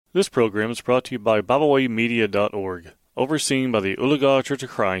This program is brought to you by BibleWayMedia.org, overseen by the Oologah Church of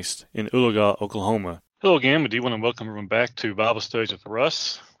Christ in Oologah, Oklahoma. Hello again. I do want to welcome everyone back to Bible Studies with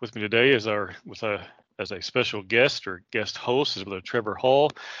Russ. With me today is as a special guest or guest host is Brother Trevor Hall,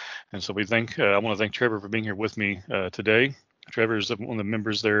 and so I want to thank Trevor for being here with me today. Trevor is one of the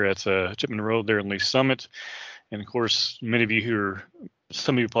members there at Chipman Road there in Lee Summit, and of course,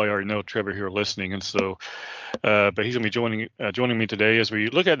 some of you probably already know Trevor here listening, and so, but he's going to be joining me today as we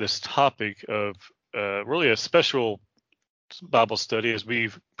look at this topic of really a special Bible study, as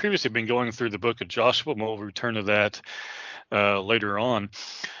we've previously been going through the book of Joshua. We'll return to that later on,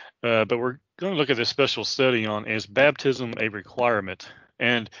 but we're going to look at this special study on is baptism a requirement?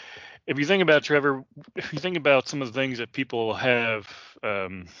 And if you think about Trevor, if you think about some of the things that people have,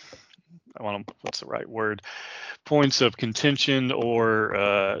 what's the right word? Points of contention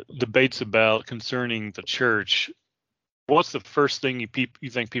or debates about concerning the church, what's the first thing you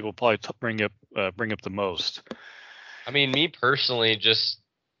think people probably bring up the most? I mean, me personally, just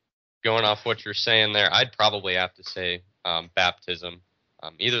going off what you're saying there, I'd probably have to say baptism.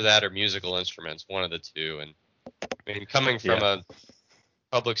 Either that or musical instruments, one of the two. And I mean, coming from a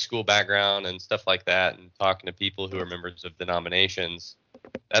public school background and stuff like that, and talking to people who are members of denominations,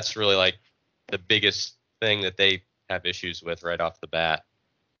 that's really like the biggest thing that they have issues with right off the bat.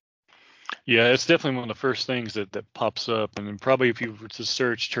 Yeah, it's definitely one of the first things that pops up, and then probably if you were to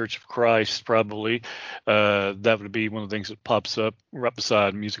search Church of Christ, probably that would be one of the things that pops up right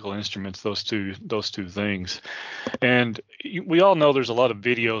beside musical instruments. Those two things, and we all know there's a lot of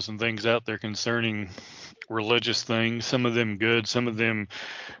videos and things out there concerning religious things. Some of them good, some of them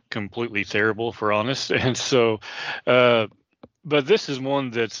completely terrible, if we're honest. And so, but this is one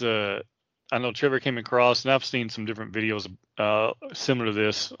that's I know Trevor came across, and I've seen some different videos similar to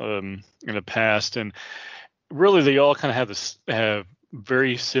this in the past, and really they all kind of have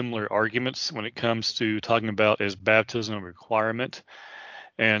very similar arguments when it comes to talking about is baptism a requirement.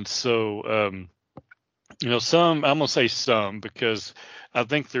 And so, I'm gonna say some because I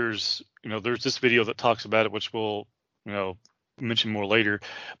think there's this video that talks about it, which we'll mention more later,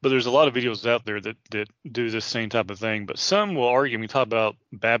 but there's a lot of videos out there that do this same type of thing. But some will argue, we talk about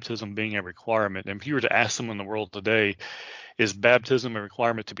baptism being a requirement, and if you were to ask someone in the world today, is baptism a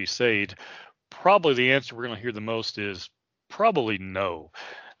requirement to be saved, probably the answer we're going to hear the most is probably no.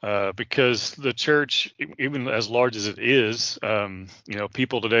 Because the church, even as large as it is,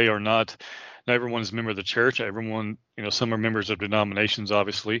 people today are not everyone is a member of the church. Everyone, some are members of denominations,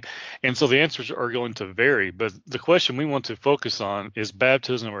 obviously. And so the answers are going to vary. But the question we want to focus on is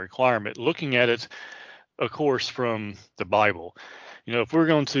baptism a requirement, looking at it, of course, from the Bible. If we're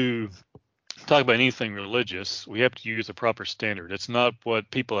going to talk about anything religious, we have to use a proper standard. It's not what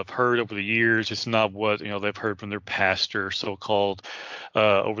people have heard over the years. It's not what they've heard from their pastor, so-called,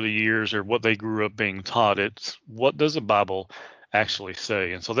 over the years, or what they grew up being taught. It's what does the Bible actually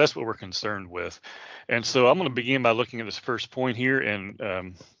say, and so that's what we're concerned with. And so I'm going to begin by looking at this first point here,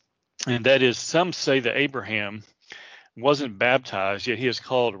 and that is, some say that Abraham wasn't baptized, yet he is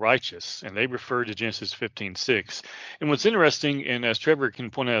called righteous, and they refer to Genesis 15:6. And what's interesting, and as Trevor can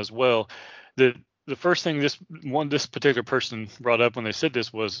point out as well, that the first thing this particular person brought up when they said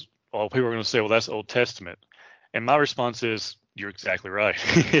this was, well, people are going to say, well, that's Old Testament. And my response is, you're exactly right.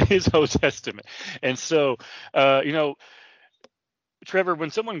 It is Old Testament. And so, Trevor, when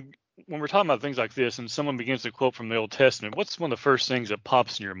we're talking about things like this and someone begins to quote from the Old Testament, what's one of the first things that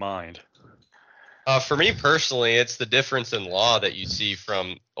pops in your mind? For me personally, it's the difference in law that you see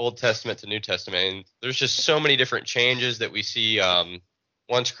from Old Testament to New Testament. And there's just so many different changes that we see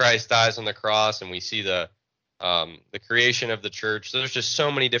once Christ dies on the cross, and we see the creation of the church. So there's just so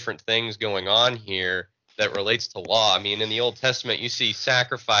many different things going on here that relates to law. I mean, in the Old Testament, you see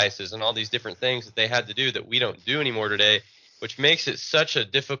sacrifices and all these different things that they had to do that we don't do anymore today, which makes it such a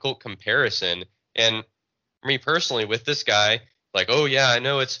difficult comparison. And for me personally, with this guy, like, oh yeah, I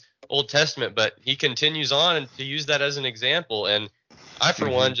know it's Old Testament, but he continues on to use that as an example. And I, for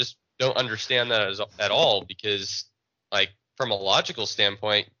one, just don't understand that at all, because, like, from a logical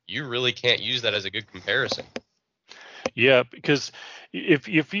standpoint, you really can't use that as a good comparison. Yeah, because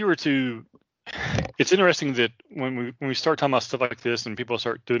if you were to, it's interesting that when we start talking about stuff like this and people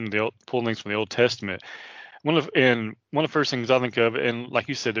start doing pulling things from the Old Testament, one of the first things I think of, and like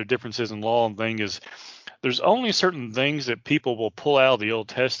you said, there are differences in law and thing, is there's only certain things that people will pull out of the Old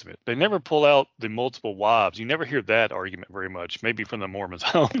Testament. They never pull out the multiple wives. You never hear that argument very much, maybe from the Mormons.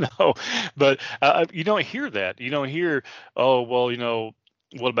 I don't know. But you don't hear that. You don't hear, oh, well,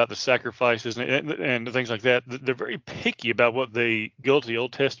 what about the sacrifices and things like that? They're very picky about what they go to the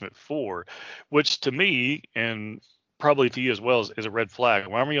Old Testament for, which to me, and probably to you as well, is a red flag.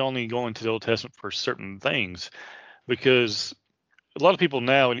 Why are we only going to the Old Testament for certain things? Because a lot of people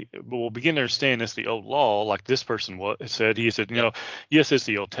now will begin to understand it's the old law, like this person said. He said, yes, it's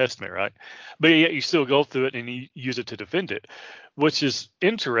the Old Testament, right? But yet you still go through it and you use it to defend it, which is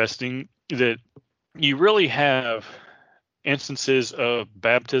interesting that you really have instances of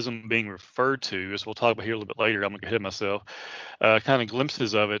baptism being referred to, as we'll talk about here a little bit later. I'm going to get ahead of myself. Kind of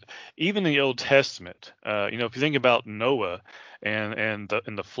glimpses of it, even in the Old Testament. If you think about Noah and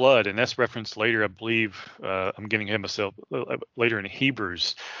the flood, and that's referenced later, I believe. I'm getting ahead of myself. Later in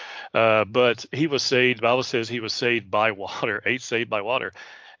Hebrews, but he was saved. The Bible says he was saved by water, saved by water.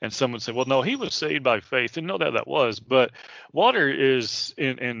 And some would say, well, no, he was saved by faith. Didn't know that was, but water is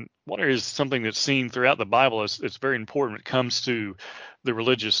water is something that's seen throughout the Bible. It's very important when it comes to the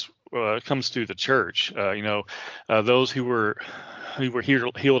religious. It comes to the church. Those who were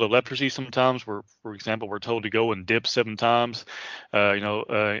healed of leprosy sometimes were, for example, were told to go and dip 7 times,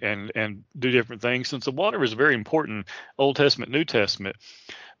 and do different things. And so water is very important, Old Testament, New Testament.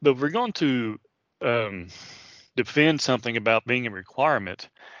 But if we're going to defend something about being a requirement,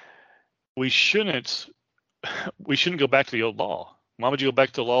 we shouldn't go back to the old law. Why would you go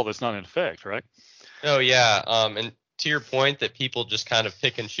back to a law that's not in effect, right? Oh yeah. And to your point that people just kind of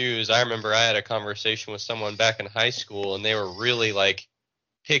pick and choose, I remember I had a conversation with someone back in high school, and they were really like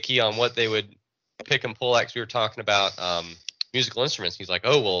picky on what they would pick and pull. Like we were talking about musical instruments. He's like,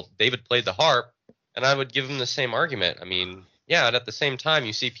 oh, well, David played the harp. And I would give him the same argument. I mean, yeah, and at the same time,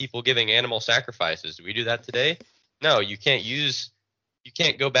 you see people giving animal sacrifices. Do we do that today? No, you can't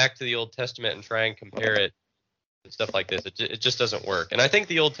go back to the Old Testament and try and compare it and stuff like this. It just doesn't work. And I think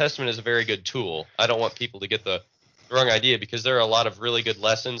the Old Testament is a very good tool. I don't want people to get the wrong idea, because there are a lot of really good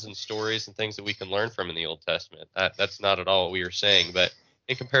lessons and stories and things that we can learn from in the Old Testament. That's not at all what we were saying. But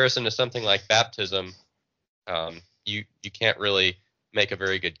in comparison to something like baptism, you can't really make a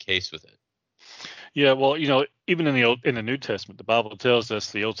very good case with it. Yeah, well, even in the New Testament, the Bible tells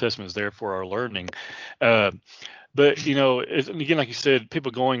us the Old Testament is there for our learning. But again, like you said,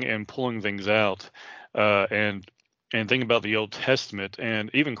 people going and pulling things out, and thinking about the Old Testament, and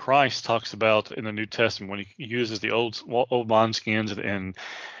even Christ talks about in the New Testament when he uses the old wineskins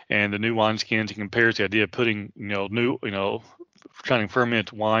and the new wineskins, he compares the idea of putting trying to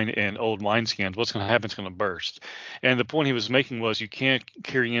ferment wine in old wineskins. What's going to happen? It's going to burst. And the point he was making was you can't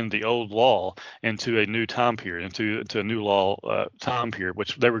carry in the old law into a new time period, into a new law time period,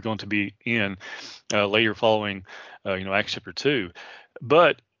 which they were going to be in later following, Acts chapter 2.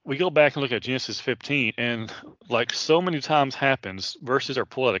 But we go back and look at Genesis 15, and like so many times happens, verses are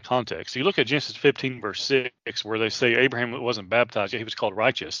pulled out of context. So you look at Genesis 15, verse 6, where they say Abraham wasn't baptized, yet he was called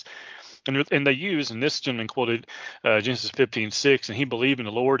righteous. And they use, and this gentleman quoted Genesis 15:6, and he believed in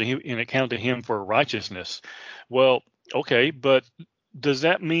the Lord, and it counted to him for righteousness. Well, okay, but does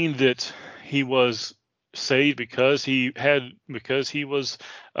that mean that he was saved because he was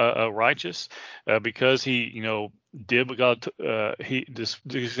righteous, because he did what God this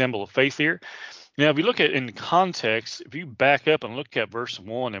example of faith here? Now, if you look at it in context, if you back up and look at verse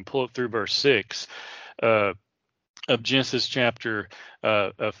 1 and pull it through verse 6. Of Genesis chapter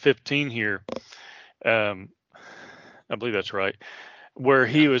 15 here, I believe that's right, where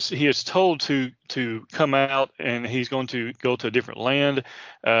he is told to come out, and he's going to go to a different land.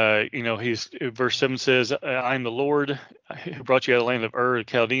 Verse 7 says, I am the Lord who brought you out of the land of Ur, the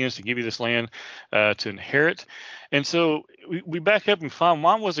Chaldeans, to give you this land to inherit. And so we back up and find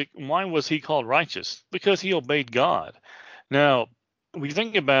why was he called righteous? Because he obeyed God. Now, we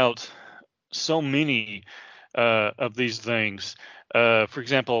think about so many of these things. For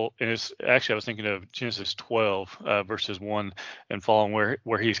example, I was thinking of Genesis 12, verses 1 and following,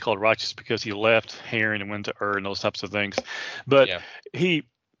 where he's called righteous because he left Haran and went to Ur and those types of things. But he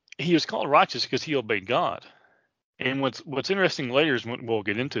was called righteous because he obeyed God. And what's interesting later is when we'll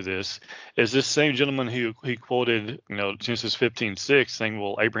get into this, is this same gentleman who he quoted, Genesis 15:6, saying,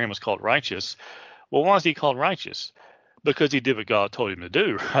 well, Abraham was called righteous. Well, why is he called righteous? Because he did what God told him to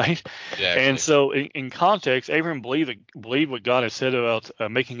do, right? Exactly. And so in context, Abraham believed what God had said about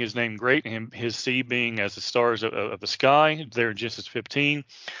making his name great, and his seed being as the stars of the sky, there in Genesis 15.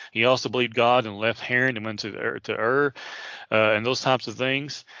 He also believed God and left Haran and went to Ur, and those types of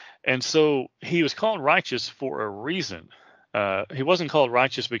things. And so he was called righteous for a reason. He wasn't called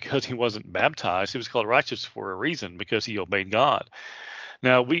righteous because he wasn't baptized. He was called righteous for a reason, because he obeyed God.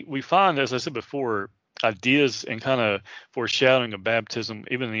 Now, we find, as I said before, ideas and kind of foreshadowing of baptism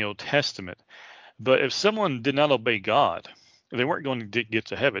even in the Old Testament. But if someone did not obey God, they weren't going to get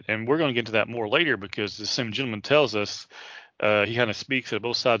to heaven. And we're going to get into that more later, because the same gentleman tells us he kind of speaks at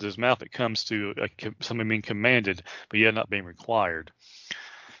both sides of his mouth. It comes to something being commanded, but yet not being required.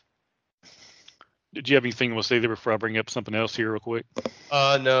 Did you have anything to say there before I bring up something else here real quick?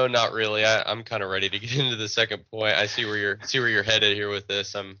 No, not really. I'm kind of ready to get into the second point. I see where you're headed here with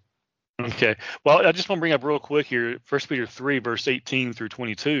this. Okay. Well, I just want to bring up real quick here, 1 Peter 3, verse 18 through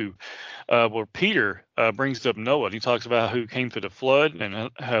 22, where Peter brings up Noah. And he talks about who came through the flood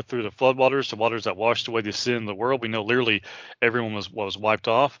and through the floodwaters, the waters that washed away the sin of the world. We know literally everyone was wiped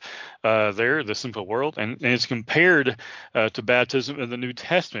off there, the sinful world. And it's compared to baptism in the New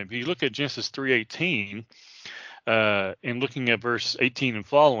Testament. If you look at Genesis 3:18, in looking at verse 18 and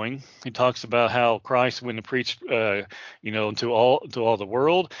following, he talks about how Christ went and preached, to all the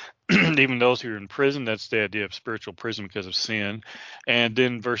world, even those who are in prison. That's the idea of spiritual prison because of sin. And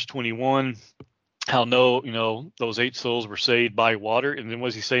then verse 21, how those 8 souls were saved by water. And then what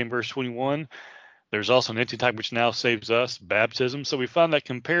does he say in verse 21? There's also an antitype which now saves us, baptism. So we find that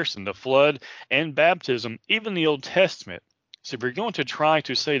comparison, the flood and baptism, even the Old Testament. So if you're going to try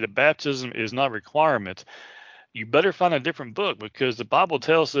to say that baptism is not a requirement, you better find a different book, because the Bible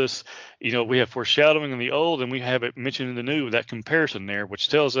tells us, we have foreshadowing in the Old and we have it mentioned in the New, that comparison there, which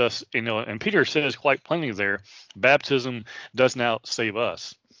tells us, and Peter says quite plainly there, baptism does now save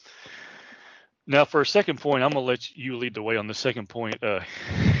us. Now, for a second point, I'm going to let you lead the way on the second point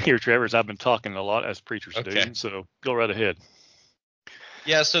here, Trevor, as I've been talking a lot as preachers do. So go right ahead.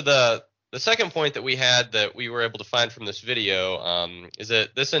 Yeah, so the second point that we had that we were able to find from this video is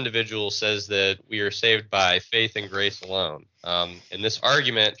that this individual says that we are saved by faith and grace alone. And this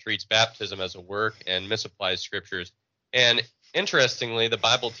argument treats baptism as a work and misapplies scriptures. And interestingly, the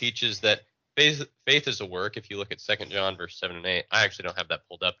Bible teaches that faith is a work. If you look at 2 John verse 7 and 8, I actually don't have that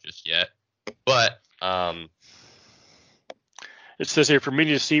pulled up just yet. But it says here, for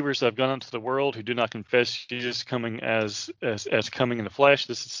many deceivers have gone into the world who do not confess Jesus coming as coming in the flesh.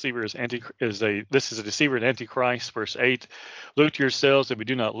 This deceiver is a deceiver and antichrist. Verse 8, look to yourselves that we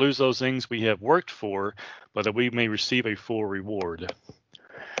do not lose those things we have worked for, but that we may receive a full reward.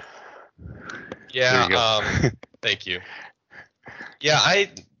 Yeah, thank you. Yeah,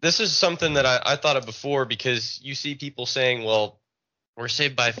 this is something that I thought of before, because you see people saying, well, we're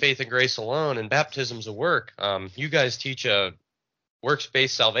saved by faith and grace alone, and baptism's a work. You guys teach a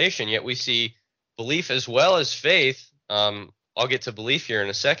works-based salvation, yet we see belief as well as faith, I'll get to belief here in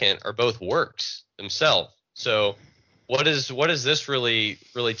a second, are both works themselves. So what is this really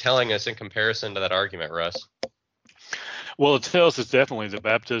telling us in comparison to that argument, Russ? Well, it tells us definitely that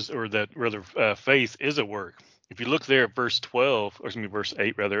baptism, or that rather faith, is a work. If you look there at verse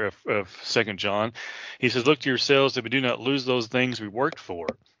 8 rather of 2 John, he says, look to yourselves that we do not lose those things we worked for.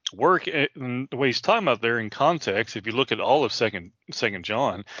 Work, and the way he's talking about there in context, if you look at all of second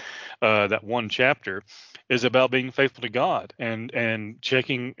John, that one chapter is about being faithful to God and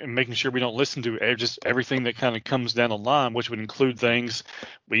checking and making sure we don't listen to just everything that kind of comes down the line, which would include things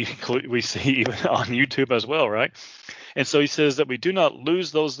we see even on YouTube as well, right? And so he says that we do not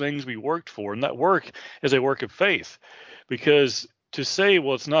lose those things we worked for, and that work is a work of faith, because to say,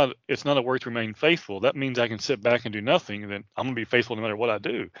 well, it's not a work to remain faithful, that means I can sit back and do nothing, and then I'm going to be faithful no matter what I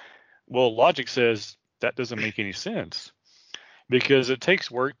do. Well, logic says that doesn't make any sense, because it takes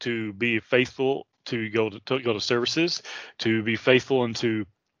work to be faithful, to go to services, to be faithful and to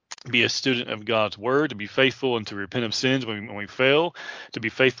be a student of God's word, to be faithful and to repent of sins when we fail, to be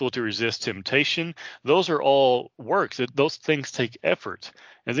faithful to resist temptation. Those are all works. Those things take effort.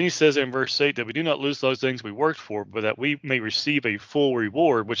 And then he says in verse 8 that we do not lose those things we worked for, but that we may receive a full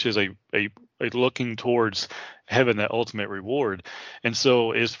reward, which is a looking towards heaven, that ultimate reward. And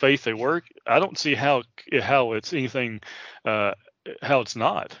so is faith a work? I don't see how it's anything, how it's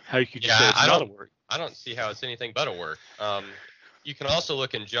not. How you could say it's not a work. I don't see how it's anything but a work. You can also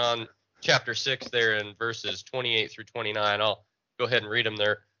look in John chapter 6 there in verses 28 through 29. I'll go ahead and read them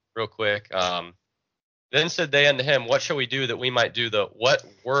there real quick. Then said they unto him, what shall we do that we might do the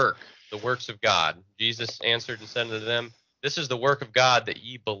works of God? Jesus answered and said unto them, this is the work of God, that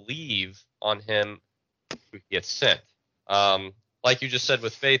ye believe on him who he hath sent. Like you just said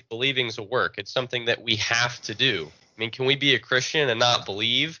with faith, believing is a work. It's something that we have to do. I mean, can we be a Christian and not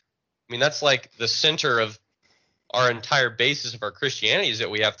believe? I mean, that's like the center of our entire basis of our Christianity, is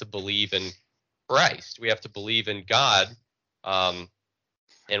that we have to believe in Christ. We have to believe in God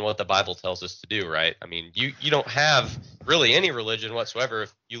and what the Bible tells us to do, right? I mean, you don't have really any religion whatsoever.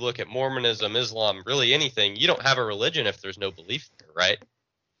 If you look at Mormonism, Islam, really anything, you don't have a religion if there's no belief there, right?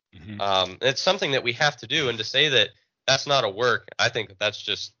 Mm-hmm. It's something that we have to do, and to say that that's not a work, I think that's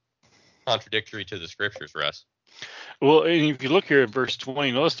just contradictory to the scriptures, Russ. Well, and if you look here at verse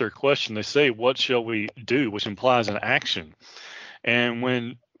 20, notice their question. They say, "What shall we do?" which implies an action. And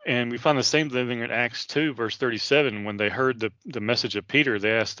we find the same thing in Acts 2, verse 37. When they heard the message of Peter,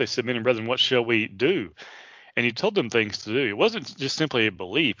 they said, "Men and brethren, what shall we do?" And he told them things to do. It wasn't just simply a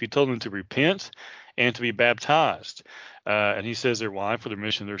belief. He told them to repent and to be baptized. And he says they're why for the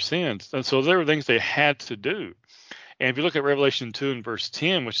remission of their sins. And so there were things they had to do. And if you look at Revelation 2 and verse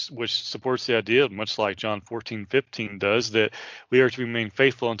 10, which supports the idea, much like John 14:15 does, that we are to remain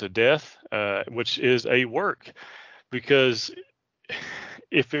faithful unto death, which is a work. Because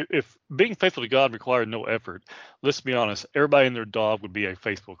if being faithful to God required no effort, let's be honest, everybody and their dog would be a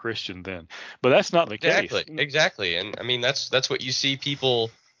faithful Christian then. But that's not the case. Exactly. And I mean, that's what you see people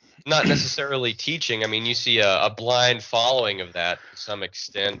not necessarily teaching. I mean, you see a blind following of that to some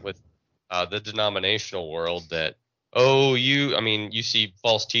extent with the denominational world that, you see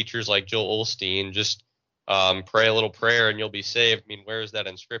false teachers like Joel Osteen, just pray a little prayer and you'll be saved. I mean, where is that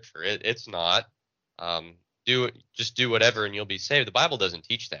in Scripture? It's not. Just do whatever and you'll be saved. The Bible doesn't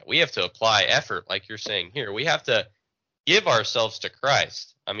teach that. We have to apply effort, like you're saying here. We have to give ourselves to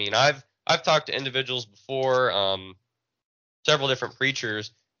Christ. I mean, I've talked to individuals before, several different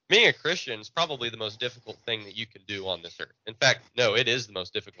preachers. Being a Christian is probably the most difficult thing that you can do on this earth. In fact, no, it is the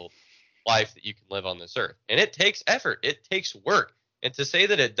most difficult life that you can live on this earth. And it takes effort. It takes work. And to say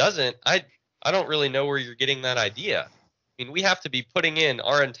that it doesn't, I don't really know where you're getting that idea. I mean, we have to be putting in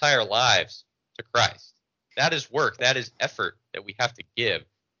our entire lives to Christ. That is work. That is effort that we have to give.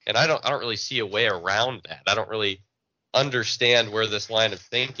 And I don't really see a way around that. I don't really understand where this line of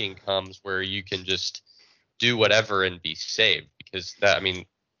thinking comes where you can just do whatever and be saved, because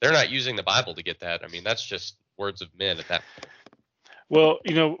they're not using the Bible to get that. I mean, that's just words of men at that point. Well,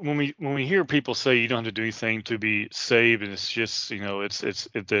 when we hear people say you don't have to do anything to be saved, and it's just,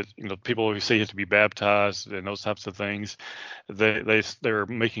 that people always say you have to be baptized and those types of things, they're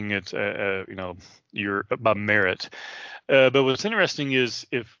making it, you're by merit. But what's interesting is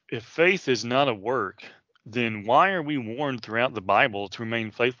if faith is not a work, then why are we warned throughout the Bible to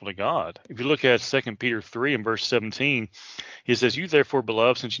remain faithful to God? If you look at 2 Peter 3 and verse 17, he says, "You therefore,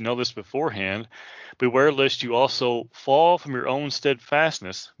 beloved, since you know this beforehand, beware lest you also fall from your own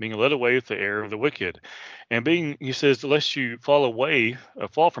steadfastness, being led away with the error of the wicked." And he says, lest you fall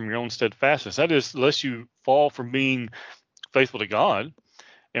from your own steadfastness. That is, lest you fall from being faithful to God.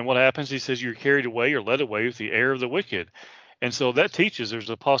 And what happens? He says, you're carried away or led away with the error of the wicked. And so that teaches there's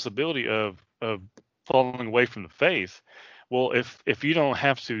a possibility of falling away from the faith. Well, if you don't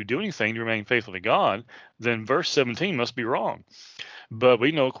have to do anything to remain faithful to God, then verse 17 must be wrong. But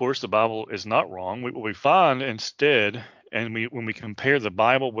we know, of course, the Bible is not wrong. What we find instead, and when we compare the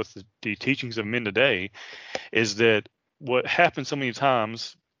Bible with the teachings of men today, is that what happens so many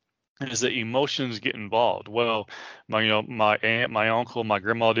times is that emotions get involved. Well, my aunt, my uncle, my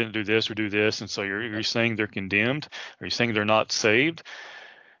grandma didn't do this or do this, and so you're saying they're condemned, or you're saying they're not saved.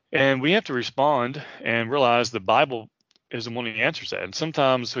 And we have to respond and realize the Bible is the one who answers that. And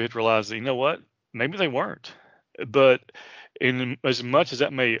sometimes we have to realize that, what, maybe they weren't. But in as much as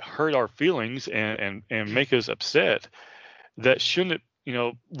that may hurt our feelings and make us upset, that shouldn't,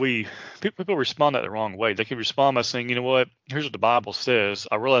 people respond that the wrong way. They can respond by saying, what, here's what the Bible says.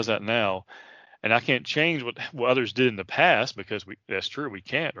 I realize that now. And I can't change what others did in the past, because that's true. We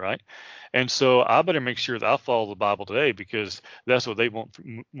can't, right? And so I better make sure that I follow the Bible today, because that's what they want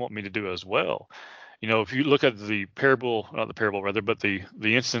me to do as well. If you look at the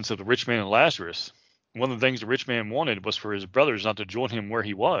instance of the rich man and Lazarus, one of the things the rich man wanted was for his brothers not to join him where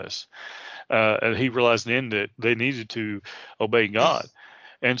he was. And he realized then that they needed to obey God.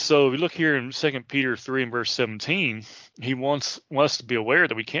 And so if we look here in 2 Peter 3 and verse 17, he wants us to be aware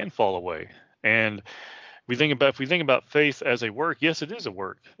that we can fall away. And if we think about faith as a work, yes, it is a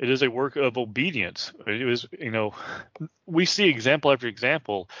work. It is a work of obedience. It was, we see example after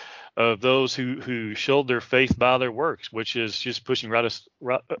example of those who showed their faith by their works, which is just pushing us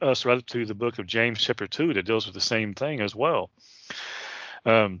right to the book of James chapter 2 that deals with the same thing as well.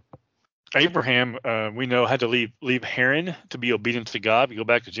 Abraham, we know, had to leave Haran to be obedient to God. We go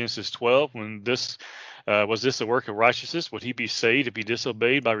back to Genesis 12 when was this a work of righteousness? Would he be saved if he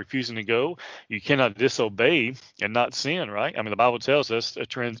disobeyed by refusing to go? You cannot disobey and not sin, right? I mean, the Bible tells us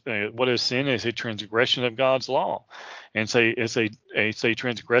what is sin is a transgression of God's law, and it's a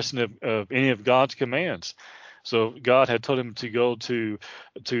transgression of any of God's commands. So God had told him to go to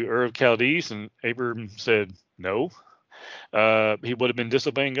Ur of Chaldees, and Abraham said no. He would have been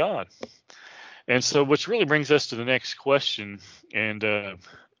disobeying God. And so, which really brings us to the next question, and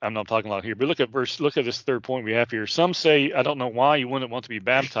I'm not talking a lot here, but look at this third point we have here. Some say, I don't know why you wouldn't want to be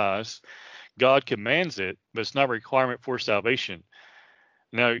baptized. God commands it, but it's not a requirement for salvation.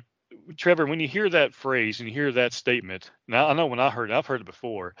 Now, Trevor, when you hear that phrase and you hear that statement, now I know when I've heard it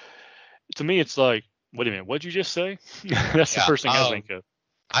before. To me, it's like, wait a minute, what'd you just say? That's the Yeah. first thing I think of.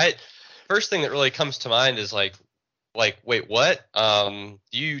 I first thing that really comes to mind is like wait, what? Do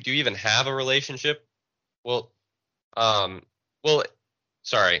you even have a relationship? Well, well,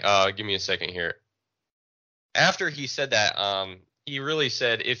 sorry. Give me a second here. After he said that, he really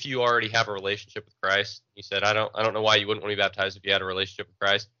said, if you already have a relationship with Christ, he said, I don't know why you wouldn't want to be baptized if you had a relationship with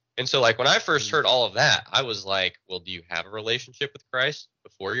Christ. And so, like, when I first heard all of that, I was like, well, do you have a relationship with Christ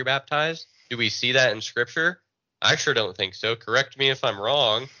before you're baptized? Do we see that in Scripture? I sure don't think so. Correct me if I'm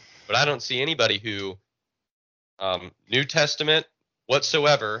wrong, but I don't see anybody who, New Testament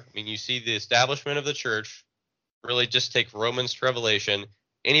whatsoever, I mean, you see the establishment of the church, really just take Romans to Revelation,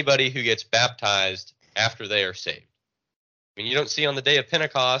 anybody who gets baptized after they are saved. I mean, you don't see on the day of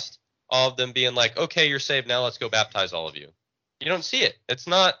Pentecost all of them being like, okay, you're saved, now let's go baptize all of you. You don't see it. That's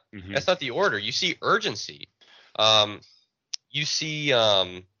not the order. You see urgency. You see,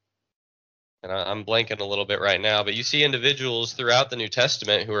 and I'm blanking a little bit right now, but you see individuals throughout the New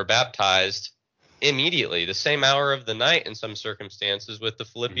Testament who are baptized immediately, the same hour of the night in some circumstances with the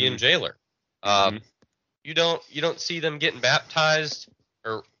Philippian jailer. You don't see them getting baptized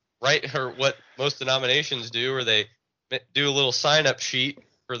or what most denominations do, or they do a little sign-up sheet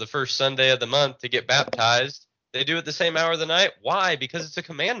for the first Sunday of the month to get baptized. They do it the same hour of the night. Why? Because it's a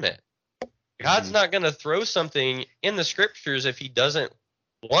commandment. God's not going to throw something in the Scriptures if he doesn't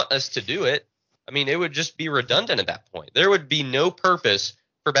want us to do it. I mean, it would just be redundant at that point. There would be no purpose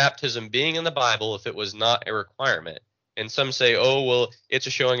for baptism being in the Bible if it was not a requirement. And some say, oh, well, it's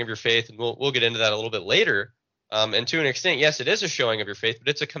a showing of your faith, and we'll get into that a little bit later. And to an extent, yes, it is a showing of your faith, but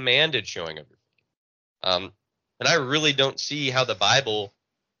it's a commanded showing of your faith. And I really don't see how the Bible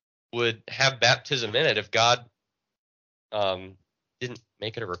would have baptism in it if God didn't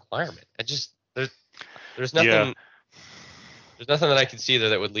make it a requirement. There's nothing. Yeah. There's nothing that I can see there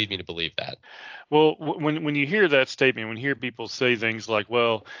that would lead me to believe that. Well, when you hear that statement, when you hear people say things like,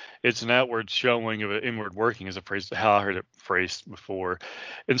 well, it's an outward showing of an inward working, is a phrase, how I heard it phrased before.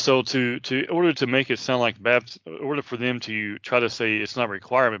 And so in order to make it sound like in order for them to try to say it's not a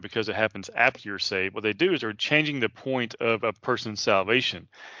requirement because it happens after you're saved, what they do is they're changing the point of a person's salvation.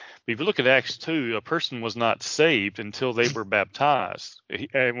 If you look at Acts 2, a person was not saved until they were baptized.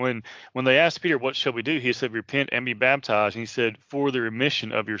 And when they asked Peter, what shall we do? He said, repent and be baptized. And he said, for the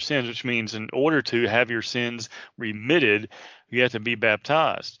remission of your sins, which means in order to have your sins remitted, you have to be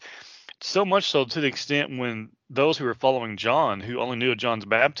baptized. So much so to the extent when those who were following John, who only knew of John's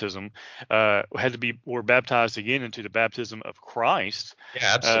baptism, were baptized again into the baptism of Christ.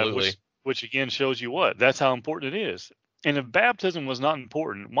 Yeah, absolutely. Which again shows you what? That's how important it is. And if baptism was not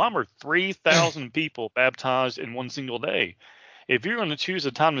important, why were 3,000 people baptized in one single day? If you're going to choose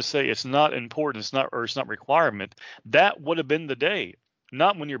a time to say it's not important, it's not requirement, that would have been the day,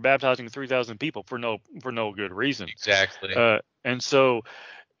 not when you're baptizing 3,000 people for no good reason. Exactly. And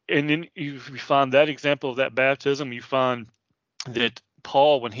then you find that example of that baptism. You find that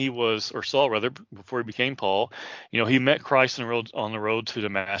Saul, before he became Paul, he met Christ on the road to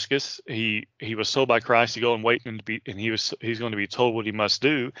Damascus. He was told by Christ to go and wait and he's going to be told what he must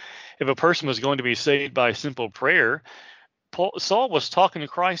do. If a person was going to be saved by a simple prayer, Saul was talking to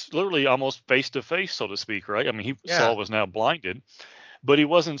Christ literally almost face to face, so to speak, right? I mean, Saul was now blinded, but he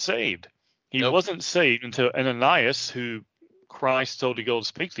wasn't saved. He wasn't saved until Ananias, who Christ told to go to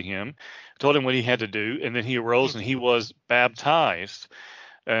speak to him, told him what he had to do, and then he arose and he was baptized.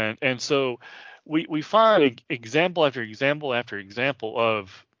 And so we find example after example after example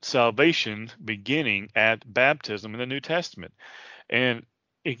of salvation beginning at baptism in the New Testament. And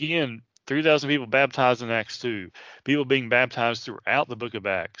again, 3,000 people baptized in Acts 2, people being baptized throughout the book of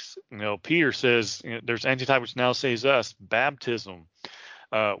Acts. Peter says, there's antitype which now says us, baptism.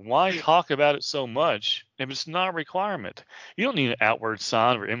 Why talk about it so much if it's not a requirement? You don't need an outward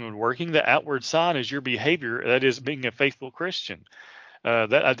sign or inward working. The outward sign is your behavior, that is being a faithful Christian.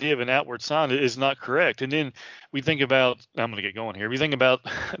 That idea of an outward sign is not correct. And then we think about, I'm going to get going here. We think about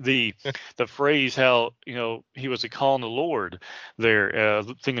the phrase how he was a calling the Lord there. I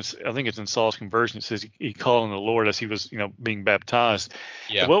think it's in Saul's conversion. It says he called on the Lord as he was being baptized.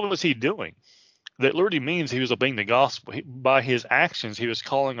 Yeah. What was he doing? That literally means he was obeying the gospel. By his actions, he was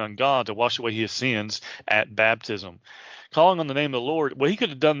calling on God to wash away his sins at baptism. Calling on the name of the Lord. Well, he could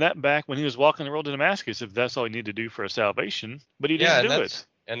have done that back when he was walking the road to Damascus if that's all he needed to do for a salvation, but he didn't do it.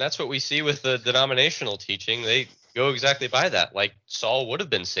 And that's what we see with the denominational teaching. They go exactly by that. Like Saul would have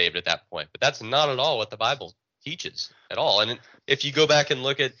been saved at that point, but that's not at all what the Bible teaches at all. And if you go back and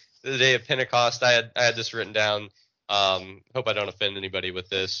look at the day of Pentecost, I had this written down. Hope I don't offend anybody with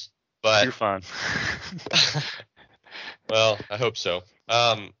this, but You're fine. well, I hope so.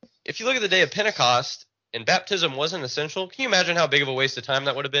 If you look at the day of Pentecost and baptism wasn't essential, can you imagine how big of a waste of time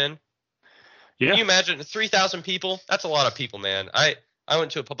that would have been? Yeah. Can you imagine 3,000 people? That's a lot of people, man. I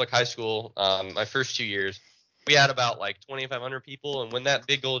went to a public high school my first 2 years. We had about like 2,500 people, and when that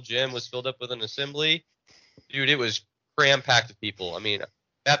big old gym was filled up with an assembly, dude, it was cram-packed with people. I mean,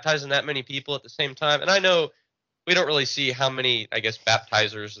 baptizing that many people at the same time. And I know we don't really see how many, I guess,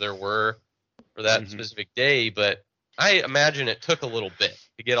 baptizers there were for that specific day, but I imagine it took a little bit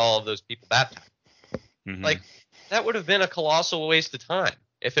to get all of those people baptized. Like, that would have been a colossal waste of time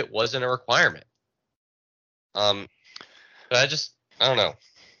if it wasn't a requirement. But I don't know.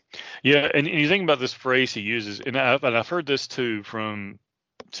 Yeah, and you think about this phrase he uses, and I've heard this too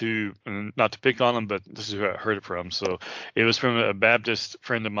and not to pick on him, but this is who I heard it from. So it was from a Baptist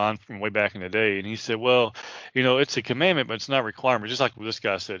friend of mine from way back in the day, and he said, well, it's a commandment, but it's not a requirement, just like what this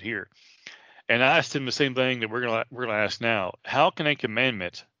guy said here. And I asked him the same thing that we're gonna ask now. How can a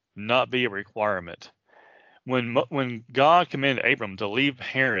commandment not be a requirement? When God commanded Abram to leave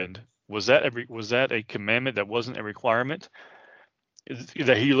Haran, was that a commandment that wasn't a requirement?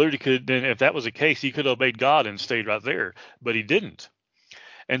 That he literally could, then if that was the case, he could have obeyed God and stayed right there, but he didn't.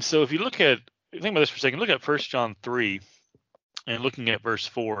 And so if you think about this for a second, look at 1 John 3 and looking at verse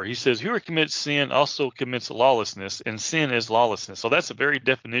 4, he says, whoever commits sin also commits lawlessness, and sin is lawlessness. So that's the very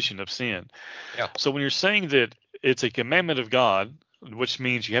definition of sin. Yeah. So when you're saying that it's a commandment of God, which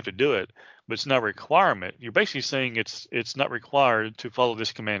means you have to do it, but it's not a requirement, you're basically saying it's not required to follow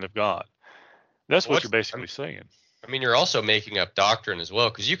this command of God. That's what you're basically saying. I mean, you're also making up doctrine as well,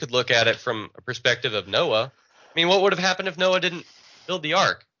 because you could look at it from a perspective of Noah. I mean, what would have happened if Noah didn't build the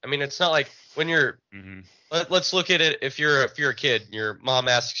ark? I mean, it's not like when you're let's look at it. If you're a kid, your mom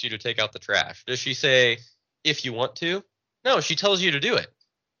asks you to take out the trash. Does she say, if you want to? No, she tells you to do it.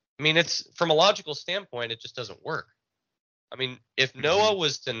 I mean, it's from a logical standpoint, it just doesn't work. I mean, if Noah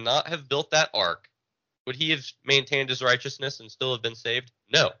was to not have built that ark, would he have maintained his righteousness and still have been saved?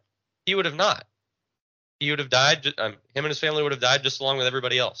 No, he would have not. He would have died. Him and his family would have died just along with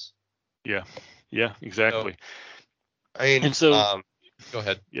everybody else. Yeah, exactly. So, I mean, and so go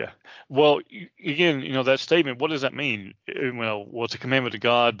ahead. Yeah. Well, again, that statement, what does that mean? Well, it's a commandment of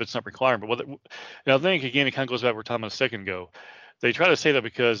God, but it's not requirement. Well, I think, again, it kind of goes back to what we were talking about a second ago. They try to say that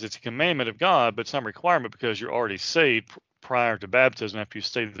because it's a commandment of God, but it's not a requirement because you're already saved prior to baptism after you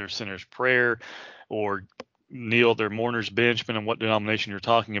say their sinner's prayer or kneel their mourner's bench, depending on what denomination you're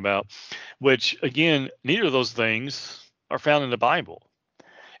talking about, which, again, neither of those things are found in the Bible.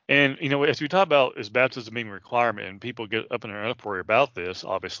 And, as we talk about is baptism being a requirement, and people get up in an uproar about this,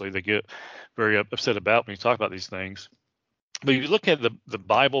 obviously, they get very upset about when you talk about these things. But if you look at the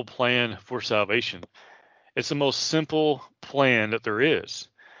Bible plan for salvation, it's the most simple plan that there is.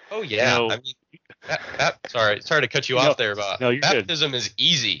 Oh, yeah. I mean, sorry to cut you off there, but baptism is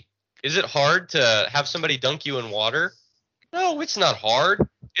easy. Is it hard to have somebody dunk you in water? No, it's not hard.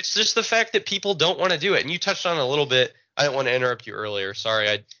 It's just the fact that people don't want to do it. And you touched on it a little bit. I didn't want to interrupt you earlier. Sorry,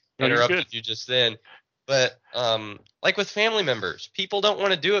 I interrupted you just then. But like with family members, people don't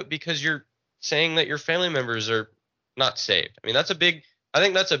want to do it because you're saying that your family members are not saved. I mean, I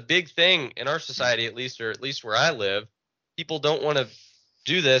think that's a big thing in our society, at least where I live. People don't want to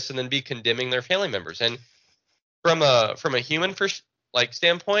do this and then be condemning their family members. And from a human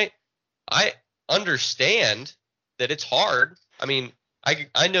standpoint, I understand that it's hard. I mean,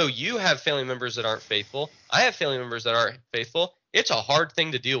 I know you have family members that aren't faithful. I have family members that aren't faithful. It's a hard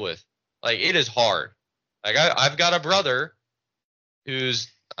thing to deal with. Like, it is hard. Like, I've got a brother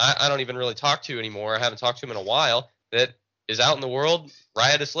who's I don't even really talk to anymore. I haven't talked to him in a while, that is out in the world,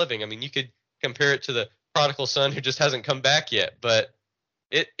 riotous living. I mean, you could compare it to the prodigal son who just hasn't come back yet. But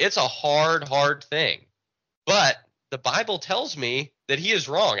it's a hard thing. But the Bible tells me that he is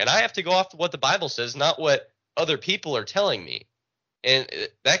wrong, and I have to go off to what the Bible says, not what other people are telling me. And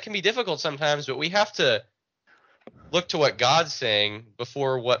that can be difficult sometimes, but we have to look to what God's saying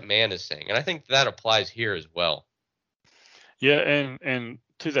before what man is saying. And I think that applies here as well. Yeah, and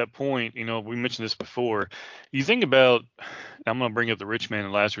to that point, we mentioned this before. You think about, I'm going to bring up the rich man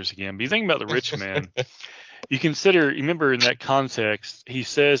and Lazarus again, but you think about the rich man, you remember in that context, he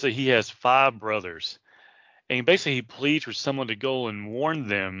says that he has 5 brothers. And basically he pleads for someone to go and warn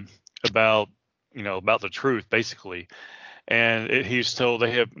them about the truth, basically. And he's told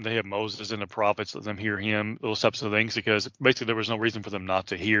they have Moses and the prophets, let them hear him, those types of things, because basically there was no reason for them not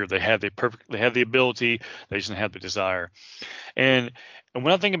to hear. They had the ability, they just didn't have the desire. And when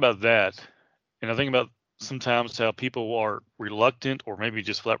I think about that, and I think about sometimes how people are reluctant or maybe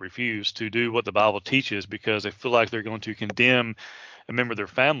just flat refuse to do what the Bible teaches because they feel like they're going to condemn a member of their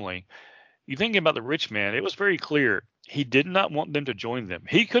family. You think about the rich man, it was very clear he did not want them to join them.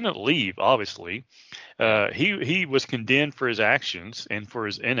 He couldn't leave, obviously. Yeah. He was condemned for his actions and for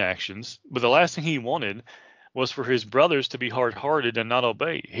his inactions, but the last thing he wanted was for his brothers to be hard-hearted and not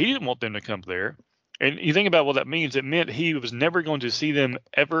obey. He didn't want them to come there. And you think about what that means. It meant he was never going to see them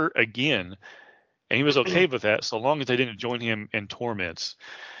ever again. And he was okay with that so long as they didn't join him in torments.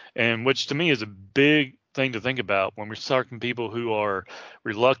 And which to me is a big thing to think about when we're talking to people who are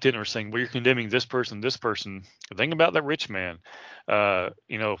reluctant or saying, well, you're condemning this person, this person. Think about that rich man.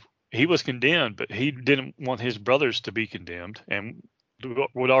 He was condemned, but he didn't want his brothers to be condemned. And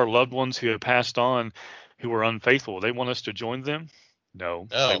would our loved ones who have passed on, who were unfaithful, they want us to join them? No,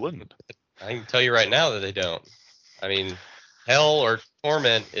 they No, wouldn't. I can tell you right now that they don't. I mean, hell or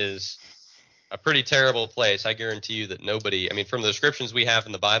torment is a pretty terrible place. I guarantee you that nobody, I mean, from the descriptions we have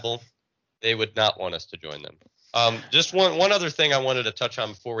in the Bible, they would not want us to join them. Just one other thing I wanted to touch on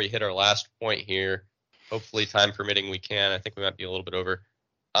before we hit our last point here. Hopefully, time permitting, we can. I think we might be a little bit over.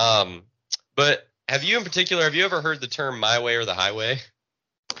 But have you ever heard the term "my way" or the highway?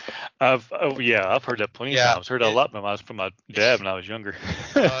 I've heard that plenty of times. Heard a lot from my dad when I was younger.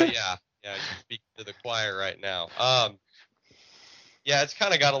 Yeah. You speak to the choir right now. Yeah, it's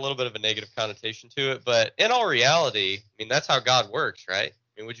kind of got a little bit of a negative connotation to it, but in all reality, I mean, that's how God works, right?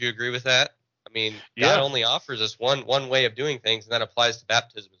 I mean, would you agree with that? I mean, God only offers us one way of doing things, and that applies to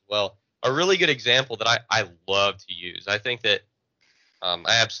baptism as well. A really good example that I love to use. I think that I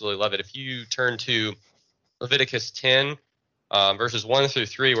absolutely love it. If you turn to Leviticus 10, verses 1 through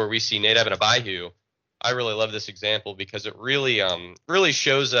 3, where we see Nadab and Abihu, I really love this example because it really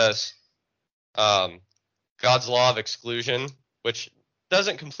shows us God's law of exclusion, which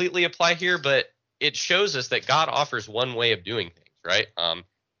doesn't completely apply here, but it shows us that God offers one way of doing things, right?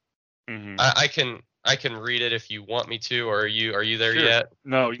 I can read it if you want me to, or are you there Sure. yet?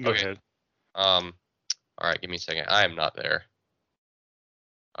 No, you can go ahead. All right, give me a second. I am not there.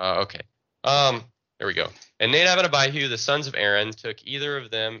 Okay. There we go. And Nadab and Abihu, the sons of Aaron, took either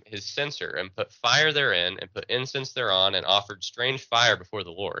of them his censer and put fire therein and put incense thereon and offered strange fire before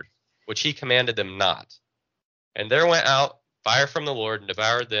the Lord, which he commanded them not. And there went out fire from the Lord and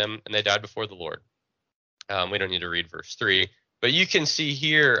devoured them, and they died before the Lord. We don't need to read verse 3, but you can see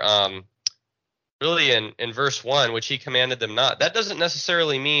here, really in verse 1, which he commanded them not. That doesn't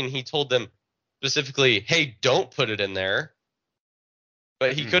necessarily mean he told them specifically, hey, don't put it in there.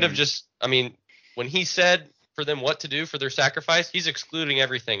 But he could have just, I mean, when he said for them what to do for their sacrifice, he's excluding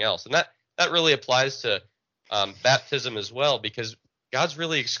everything else. And that really applies to baptism as well, because God's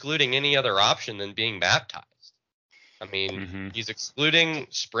really excluding any other option than being baptized. I mean, he's excluding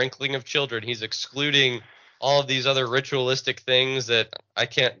sprinkling of children. He's excluding all of these other ritualistic things that I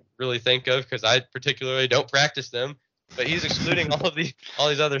can't really think of because I particularly don't practice them. But he's excluding all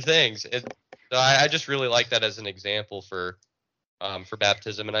these other things. So I just really like that as an example for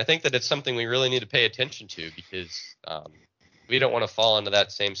baptism, and I think that it's something we really need to pay attention to because we don't want to fall into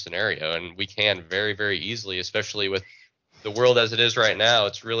that same scenario, and we can very, very easily, especially with the world as it is right now.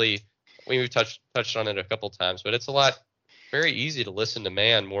 It's really, we've touched on it a couple times, but it's very easy to listen to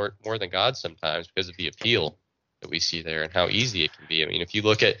man more than God sometimes because of the appeal that we see there and how easy it can be. I mean, if you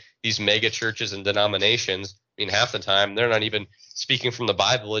look at these mega churches and denominations, I mean, half the time they're not even speaking from the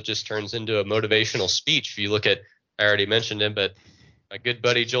Bible. It just turns into a motivational speech. If you look at, I already mentioned him, but my good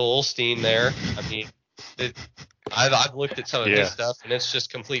buddy Joel Osteen there, I mean, I've looked at some of his stuff, and it's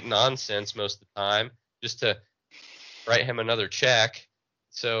just complete nonsense most of the time, just to write him another check.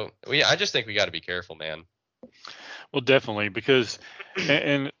 So I just think we got to be careful, man. Well, definitely, because,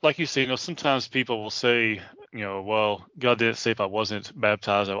 and like you say, sometimes people will say, well, God didn't say if I wasn't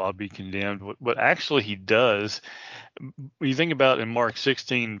baptized, I'll be condemned. But actually, he does. When you think about in Mark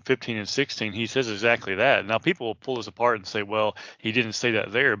 16, 15, and 16, he says exactly that. Now, people will pull this apart and say, well, he didn't say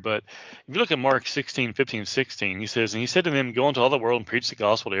that there. But if you look at Mark 16, 15, and 16, he says, and he said to them, go into all the world and preach the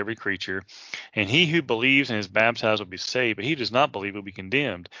gospel to every creature. And he who believes and is baptized will be saved, but he who does not believe will be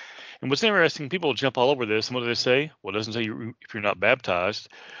condemned. And what's interesting, people jump all over this. And what do they say? Well, it doesn't say if you're not baptized.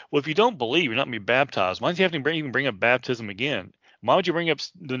 Well, if you don't believe, you're not going to be baptized. Why do you have to even bring up baptism again? Why would you bring up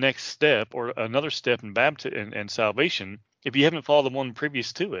the next step or another step in baptism and salvation if you haven't followed the one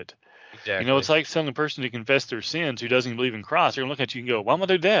previous to it? Exactly. It's like telling a person to confess their sins who doesn't even believe in Christ. They're going to look at you and go, why am I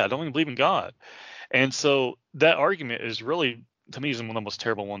do that? I don't even believe in God. And so that argument is really, to me, is one of the most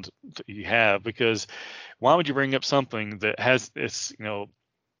terrible ones that you have, because why would you bring up something that has this,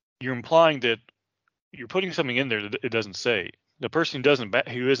 you're implying that you're putting something in there that it doesn't say. The person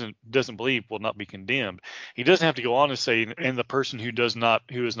who doesn't believe will not be condemned. He doesn't have to go on to say, and the person who is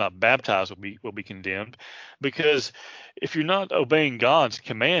not baptized will be condemned, because if you're not obeying God's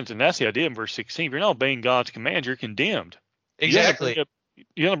commands, and that's the idea in verse 16, if you're not obeying God's commands, you're condemned. Exactly.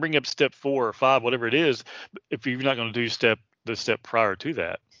 You want to bring up step 4 or 5, whatever it is, if you're not going to do the step prior to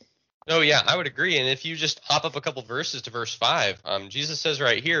that. Oh, yeah, I would agree. And if you just hop up a couple verses to verse 5, Jesus says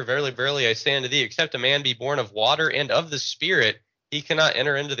right here, "Verily, verily, I say unto thee, except a man be born of water and of the Spirit, he cannot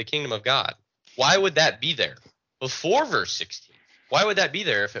enter into the kingdom of God." Why would that be there before verse 16? Why would that be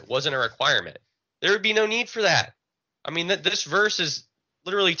there if it wasn't a requirement? There would be no need for that. I mean, this verse is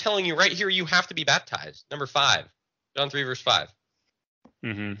literally telling you right here you have to be baptized. Number 5, John 3, verse 5.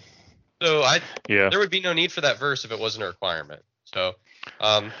 Mm-hmm. So there would be no need for that verse if it wasn't a requirement. So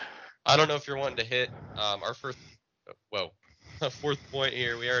I don't know if you're wanting to hit our fourth point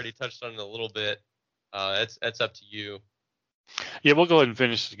here. We already touched on it a little bit. That's up to you. Yeah, we'll go ahead and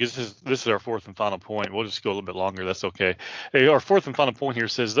finish because this is our fourth and final point. We'll just go a little bit longer. That's okay. Hey, our fourth and final point here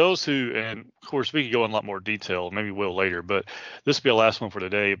says those who, and of course we could go in a lot more detail, maybe we'll later, but this will be our last one for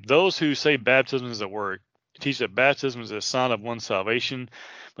today. Those who say baptism is a work teach that baptism is a sign of one's salvation.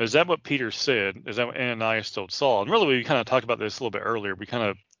 But is that what Peter said? Is that what Ananias told Saul? And really, we kind of talked about this a little bit earlier. We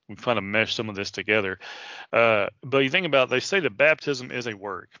kind of meshed some of this together. But you think about, they say that baptism is a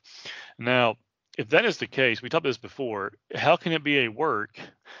work. Now, if that is the case, we talked about this before, how can it be a work?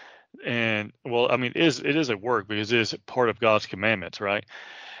 And well, I mean, it is a work because it is part of God's commandments, right?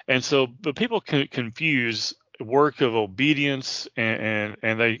 And so, but people confuse work of obedience and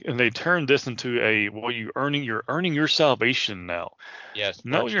they turn this into you're earning your salvation now. Yes.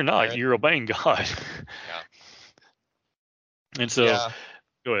 No, you're not. Merit. You're obeying God. Yeah. And so,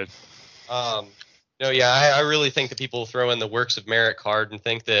 go ahead. No, yeah, I really think that people throw in the works of merit card and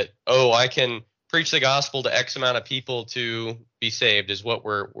think that, I can preach the gospel to X amount of people to be saved is what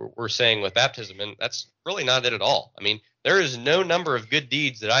we're saying with baptism, and that's really not it at all. I mean, there is no number of good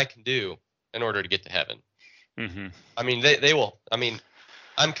deeds that I can do in order to get to heaven. Mm-hmm. I mean, they will. I mean,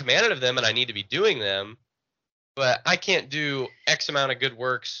 I'm commanded of them, and I need to be doing them, but I can't do X amount of good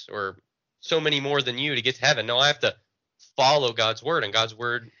works or so many more than you to get to heaven. No, I have to follow God's word, and God's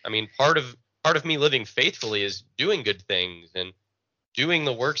word. I mean, part of me living faithfully is doing good things and doing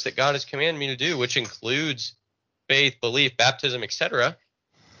the works that God has commanded me to do, which includes faith, belief, baptism, etc.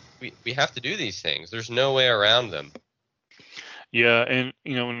 We have to do these things. There's no way around them. Yeah, and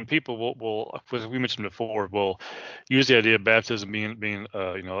when people will as we mentioned before, will use the idea of baptism being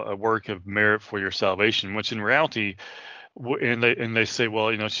a work of merit for your salvation, which in reality, and they say, well,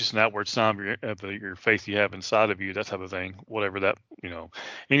 it's just an outward sign of your faith you have inside of you, that type of thing, whatever that,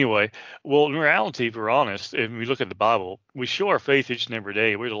 Anyway, well, in reality, if we're honest, if we look at the Bible, we show our faith each and every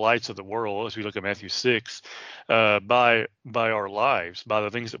day. We're the lights of the world, as we look at Matthew 6, by our lives, by the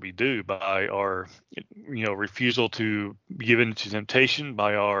things that we do, by our, refusal to give in to temptation,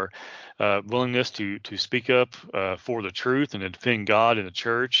 by our willingness to speak up for the truth and to defend God in the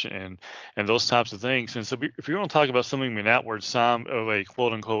church and those types of things. And so if you're going to talk about something an outward sign of a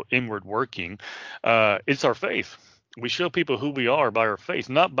quote unquote inward working, it's our faith. We show people who we are by our faith,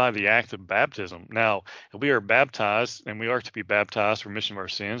 not by the act of baptism. Now, if we are baptized, and we are to be baptized for remission of our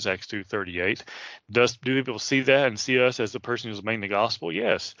sins, Acts 2:38. Do people see that and see us as the person who's obeying the gospel?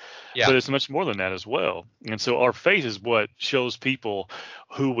 Yes. Yeah. But it's much more than that as well. And so our faith is what shows people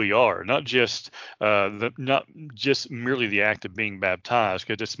who we are, not just merely the act of being baptized,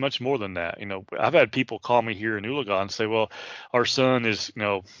 because it's much more than that. I've had people call me here in Ulaga and say, well, our son is,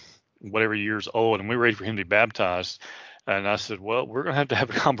 whatever years old, and we're ready for him to be baptized. And I said, well, we're going to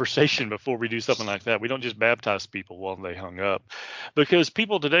have a conversation before we do something like that. We don't just baptize people while they hung up, because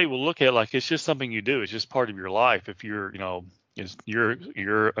people today will look at it like it's just something you do. It's just part of your life. If you're,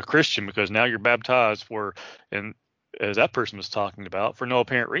 you're a Christian because now you're baptized and as that person was talking about, for no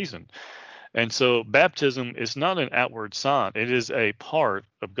apparent reason. And so baptism is not an outward sign. It is a part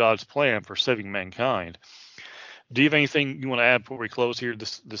of God's plan for saving mankind. Do you have anything you want to add before we close here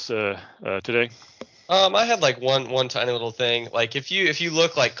this today? I had like one tiny little thing. Like if you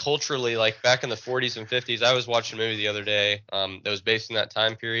look like culturally, like back in the 40s and 50s, I was watching a movie the other day that was based in that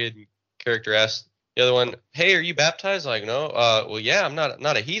time period. Character asked the other one, "Hey, are you baptized?" Like, no. Well, yeah, I'm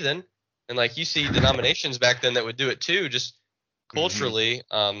not a heathen. And like you see denominations back then that would do it too, just culturally.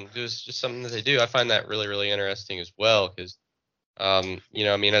 It was just something that they do. I find that really, really interesting as well, because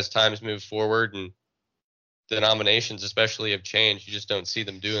as times move forward and denominations especially have changed, you just don't see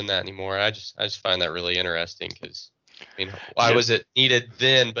them doing that anymore. I just find that really interesting, because why was it needed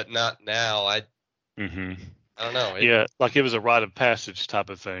then but not now? I don't know. Like it was a rite of passage type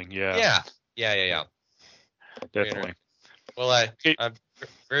of thing. Yeah. Definitely. Well, Okay. I'm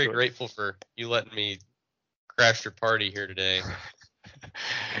very grateful for you letting me crash your party here today.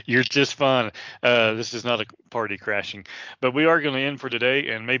 You're just fine. This is not a party crashing, but we are going to end for today,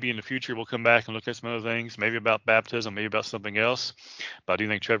 and maybe in the future we'll come back and look at some other things, maybe about baptism, maybe about something else. But I do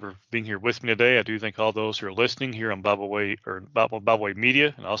thank Trevor for being here with me today. I do thank all those who are listening here on Bible Way or Bible Way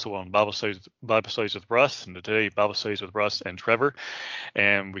Media, and also on Bible Studies with Russ, and today Bible Studies with Russ and Trevor.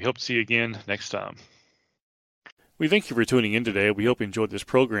 And we hope to see you again next time. We thank you for tuning in today. We hope you enjoyed this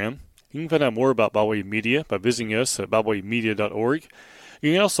program. You can find out more about Bible Way Media by visiting us at BibleWayMedia.org.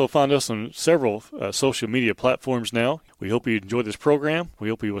 You can also find us on several social media platforms now. We hope you enjoyed this program. We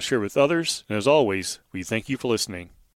hope you will share with others. And as always, we thank you for listening.